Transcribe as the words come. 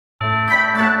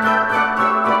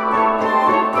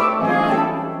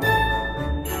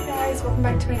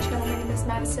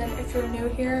if you're new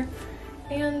here.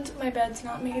 And my bed's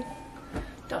not made.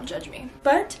 Don't judge me.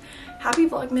 But happy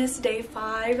Vlogmas day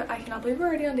 5. I cannot believe we're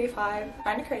already on day 5.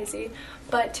 Kind of crazy.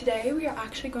 But today we are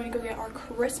actually going to go get our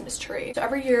Christmas tree. So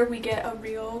every year we get a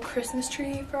real Christmas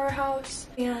tree for our house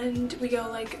and we go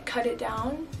like cut it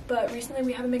down. But recently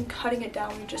we haven't been cutting it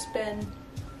down. We've just been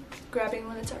grabbing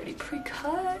one that's already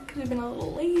pre-cut because we've been a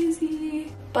little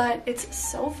lazy. But it's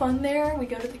so fun there. We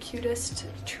go to the cutest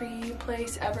tree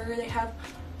place ever. They have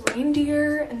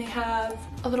reindeer and they have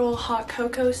a little hot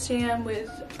cocoa stand with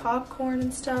popcorn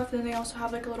and stuff. And then they also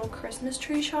have like a little Christmas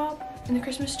tree shop, and the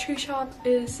Christmas tree shop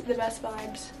is the best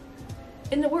vibes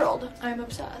in the world. I'm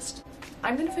obsessed.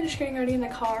 I'm gonna finish getting ready in the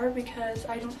car because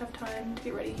I don't have time to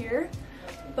get ready here,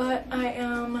 but I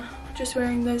am just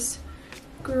wearing this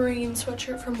green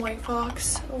sweatshirt from White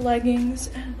Fox, leggings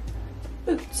and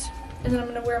boots, and then I'm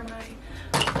gonna wear my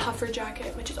puffer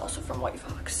jacket, which is also from White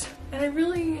Fox. And I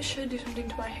really should do something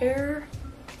to my hair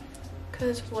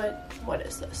because what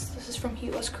is this? This is from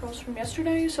Heatless Curls from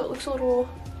yesterday, so it looks a little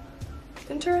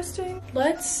interesting.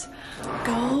 Let's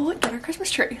go get our Christmas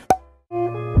tree.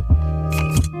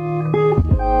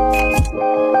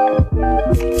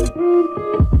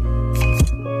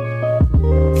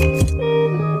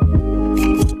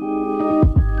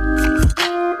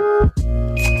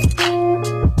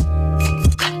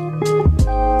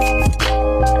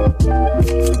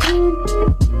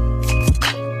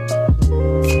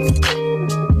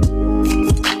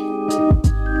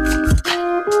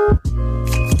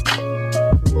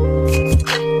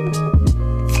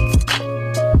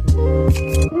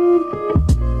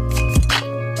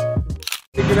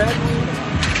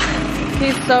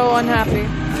 He's so unhappy.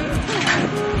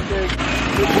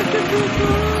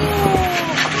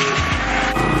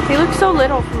 He looks so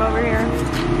little from over here.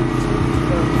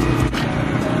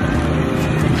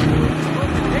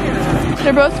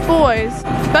 They're both boys.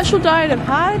 Special diet of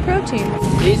high protein.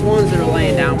 These ones that are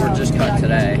laying down were just cut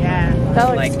today. Yeah, that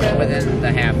looks like good. Within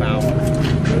the half hour.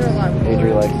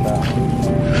 Adri likes that.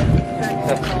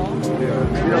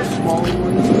 You know, small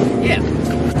ones? Yeah.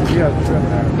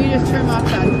 You just trim off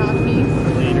that top piece.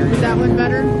 Is that one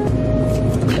better?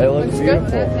 It looks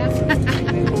beautiful. I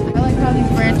like how these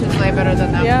branches lay better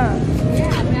than that Yeah. one.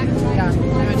 Yeah. You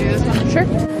want to do this one? Sure.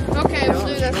 Okay, we'll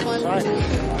do this one.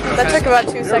 That took about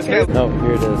 2 seconds. No,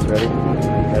 here it is. Ready?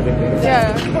 Ready?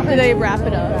 Yeah. Or they wrap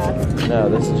it up. No,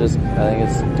 this is just, I think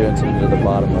it's doing something to the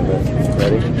bottom of it.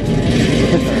 Ready?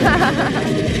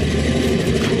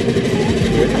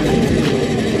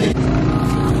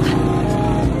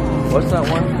 What's that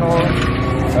one called?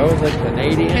 That was like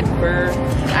Canadian fir.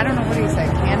 I don't know what he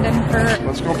said. Camden fir.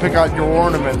 Let's go pick out your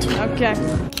ornament. Okay.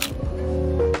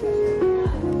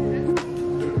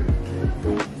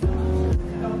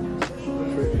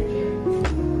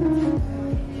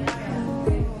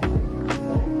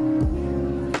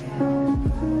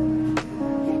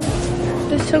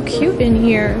 It's so cute in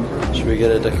here. Should we get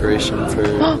a decoration for...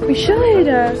 Oh, we should.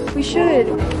 We should.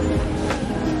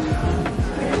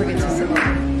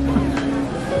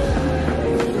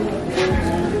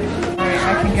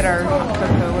 I can get our hot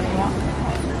cocoa. What do you want?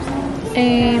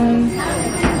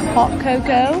 Hot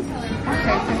cocoa.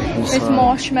 Okay. With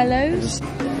marshmallows.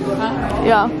 Huh?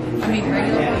 Yeah. You mean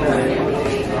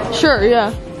regular? Sure,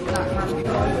 yeah. Not hot.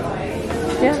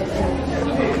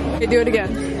 Yeah. Okay, do it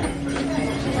again.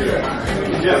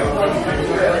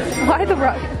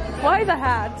 Why the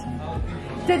hat?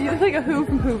 Dad, you look like a Who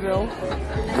from Whoville.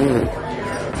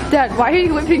 Dad, why are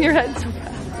you whipping your head so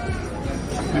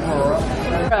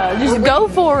fast? Just go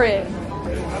for it.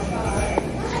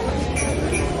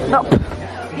 No.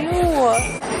 Ew.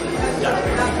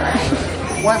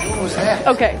 What was that?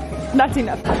 Okay, that's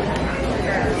enough.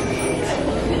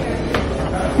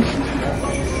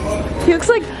 He looks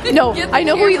like, no, I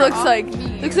know who he looks like.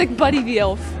 Looks like Buddy the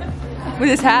Elf. With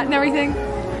his hat and everything.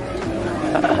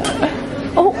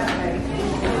 Oh.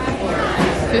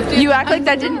 You act like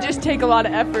that didn't just take a lot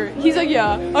of effort. He's like,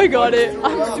 yeah, I got it.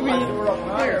 I'm sweet.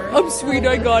 I'm sweet,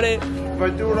 I got it. If I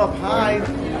do it up high.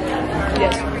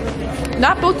 Yes.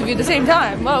 Not both of you at the same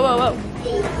time. Whoa, whoa, whoa.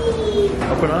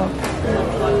 Open up.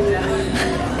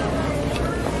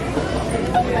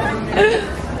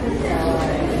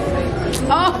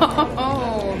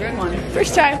 Oh, good one.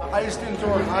 First time. I just didn't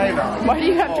throw it high enough. Why do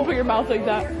you have to put your mouth like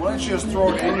that? Why don't you just throw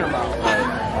it in your mouth?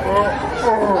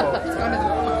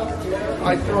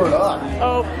 I threw it up.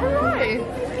 Oh, Hi.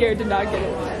 Garrett did not get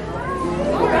it.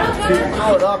 If you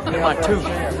throw it up, you have two.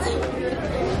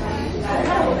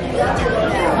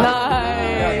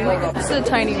 Nice. This is a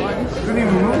tiny one. Didn't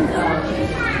even move.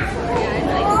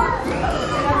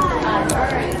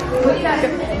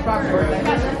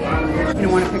 You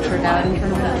don't want to picture Dad in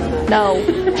front of that? No.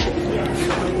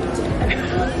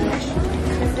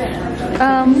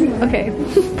 Okay.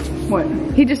 What?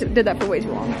 He just did that for way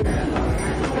too long.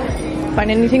 Find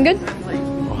anything good?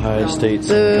 Ohio State.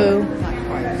 Boo.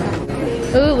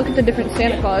 Oh, look at the different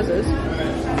Santa Clauses.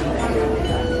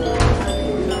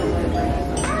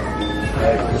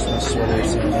 Christmas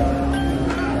sweaters.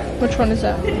 Which one is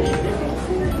that?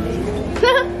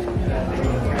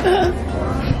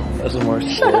 That's a more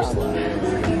serious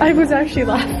laugh. I was actually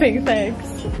laughing, thanks.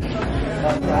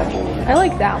 I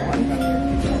like that one.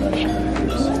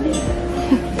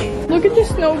 Look at the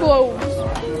snow globes.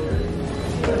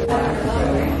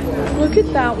 Look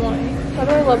at that one. How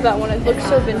do I love that one? It looks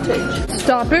so vintage.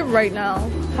 Stop it right now.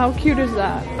 How cute is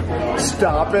that?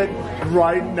 Stop it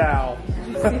right now.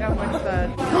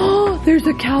 Oh, there's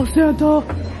a cow Santa.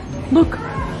 Look.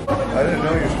 I didn't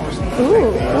know you were supposed to.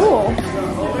 Ooh, cool.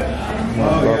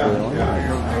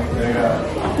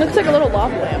 Looks like a little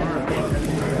lava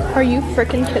lamp. Are you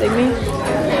freaking kidding me?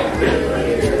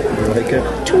 Like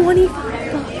it?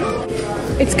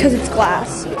 25. It's because it's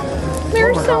glass.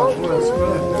 They're so cute.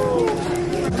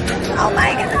 Oh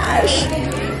my gosh.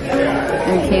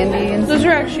 And candy and Those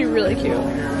are actually really cute.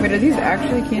 wait, are these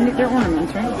actually candy? They're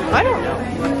ornaments, right? I don't know.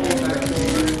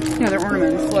 Yeah, they're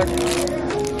ornaments. Look.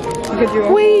 Look at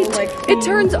you. Wait, Like, it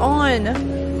turns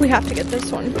on. We have to get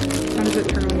this one. how does it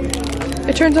turn on?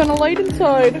 It turns on a light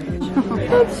inside.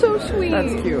 That's so sweet.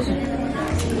 That's cute.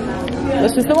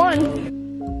 This is the one.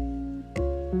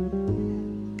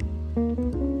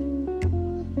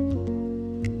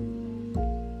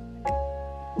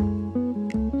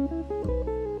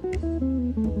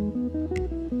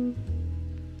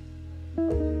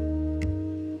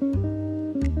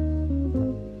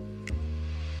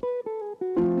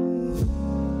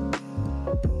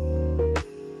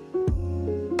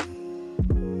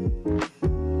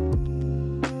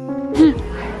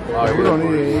 We don't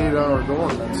need an 8-hour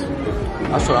ornaments.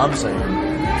 That's what I'm saying.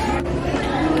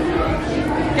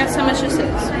 Guess how much this is? 8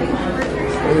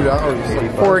 hours. is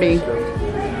like 40.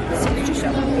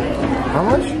 How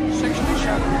much?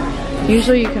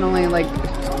 Usually you can only like,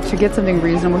 to get something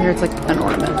reasonable here, it's like an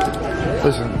ornament.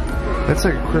 Listen, that's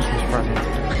like a Christmas present.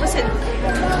 Listen.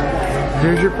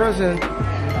 Here's your present.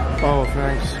 Oh,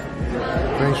 thanks.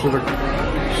 Thanks for the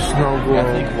snow I globe.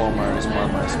 think Walmart is more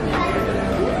my speed for getting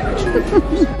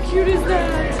Cute is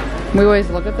that? We always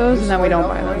look at those and then we don't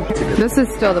buy them. This is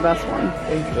still the best one.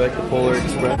 You like the Polar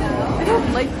Express? I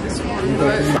don't like this one,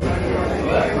 but...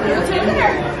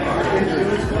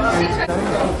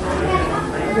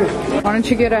 Why don't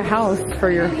you get a house for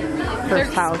your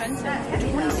first house?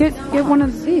 Get one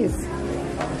of these.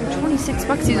 They're 26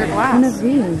 bucks. These are One glass. of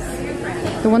these.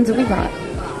 The ones that we got.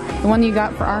 The one you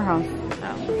got for our house.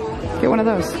 Get one of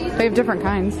those. They have different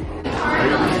kinds.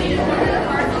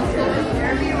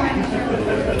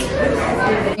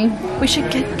 We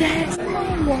should get that.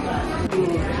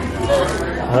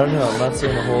 I don't know. I'm not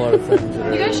seeing a whole lot of things that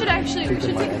are. You guys should actually, we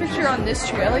should take a picture on this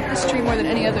tree. I like this tree more than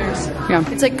any others. Yeah.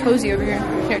 It's like cozy over here.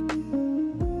 Here.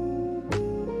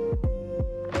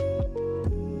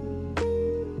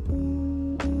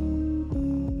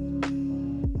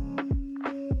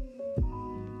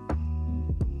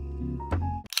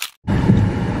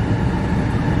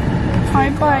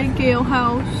 Bye Gale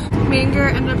House. Me and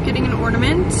Garrett ended up getting an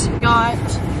ornament. Got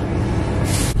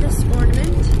this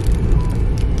ornament.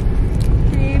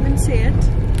 Can you even see it?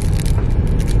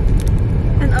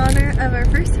 In honor of our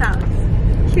first house.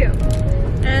 Cute.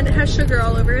 And it has sugar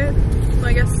all over it. Well,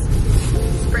 I guess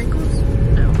sprinkles?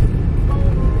 No.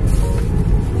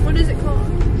 What is it called?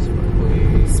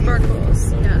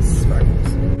 Sparkles. Yes,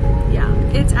 sparkles. Yeah.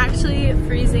 It's actually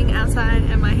freezing outside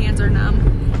and my hands are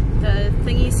numb. The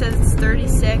thingy says it's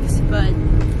 36, but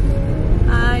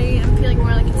I am feeling